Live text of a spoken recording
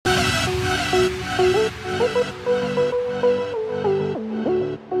Hello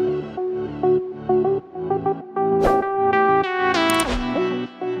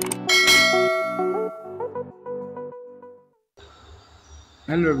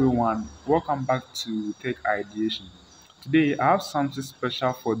everyone, welcome back to Tech Ideation. Today I have something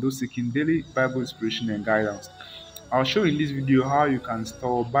special for those seeking daily Bible inspiration and guidance. I'll show in this video how you can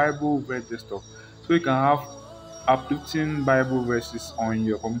install Bible verse desktop so you can have uplifting Bible verses on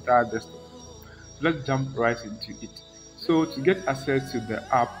your computer desktop. Let's jump right into it. So to get access to the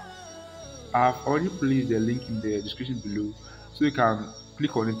app, I've already placed the link in the description below so you can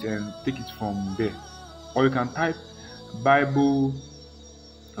click on it and take it from there. Or you can type Bible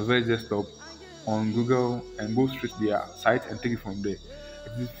verse desktop on Google and go straight to their site and take it from there.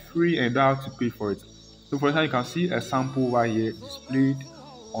 It is free and you don't have to pay for it. So for example, you can see a sample over here displayed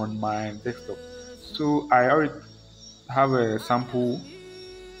on my desktop. So I already have a sample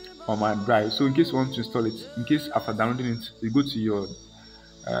on my drive. So in case you want to install it, in case after downloading it, you go to your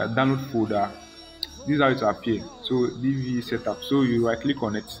download folder. This is how it will appear. So DV setup. So you right click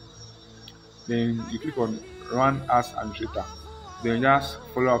on it, then you click on run as administrator. Then just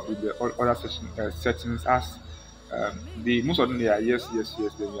follow up with the other settings as the most of them they are yes,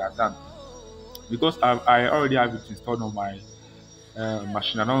 then you are done. Because I already have it installed on my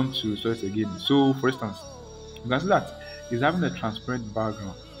machine, I don't want to install it again. So for instance, you can see that it's having a transparent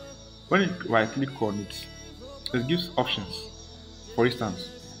background. When you right click on it, it gives options. For instance,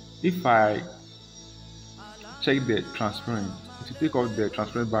 if I check the transparent, it will take off the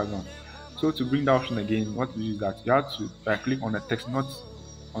transparent background. So to bring that option again, what you do is that you have to right click on the text, not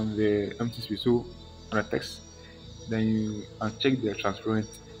on the empty space. So on the text, then you uncheck the transparent.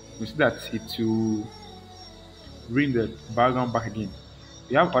 You see that it will bring the background back again.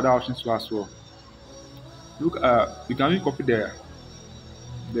 You have other options too as well. Look, you can even copy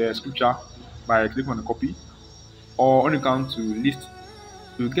the scripture by clicking on the copy, or when you come to list,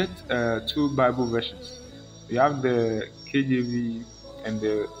 you get two Bible versions. You have the KJV and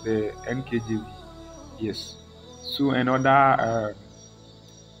the NKJV. Yes. So another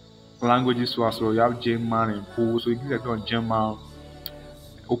languages too as well. You have German and Polish. So you click on German,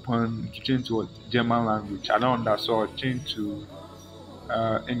 open to change to German language. I don't understand, so I'll change to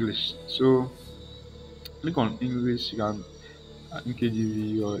English. So click on English. You can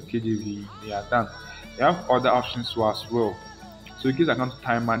NKJV or KJV. They are done. You have other options too as well. So in case I come to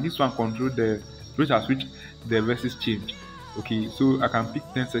timer, this one control the rate at which the verses change. Okay, so I can pick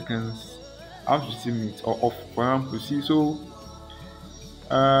 10 seconds, up to 15 minutes, or off for example. See, so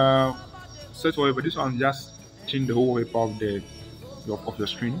set whatever. This one just change the whole wallpaper of your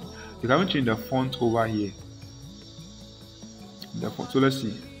screen. You can even change the font over here. The font. So let's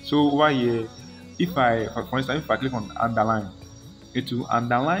see. So over here, if I, for instance, if I click on underline, it will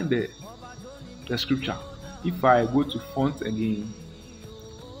underline the scripture. If I go to font again,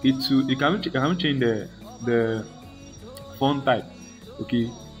 you can change the font type. Okay,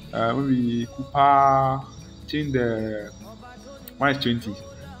 maybe Cooper, change the one is 20,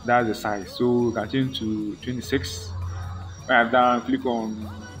 that's the size, so you can change to 26. When I've done, click on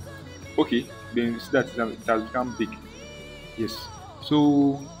okay, then see that it has become big. Yes,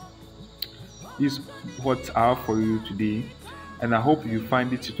 so this is what I have for you today, and I hope you find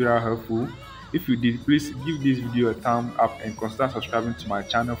this tutorial helpful. If you did, please give this video a thumb up and consider subscribing to my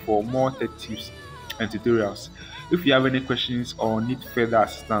channel for more tech tips and tutorials. If you have any questions or need further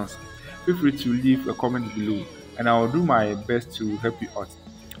assistance, feel free to leave a comment below and I will do my best to help you out.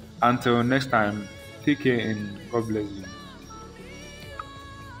 Until next time, take care and God bless you.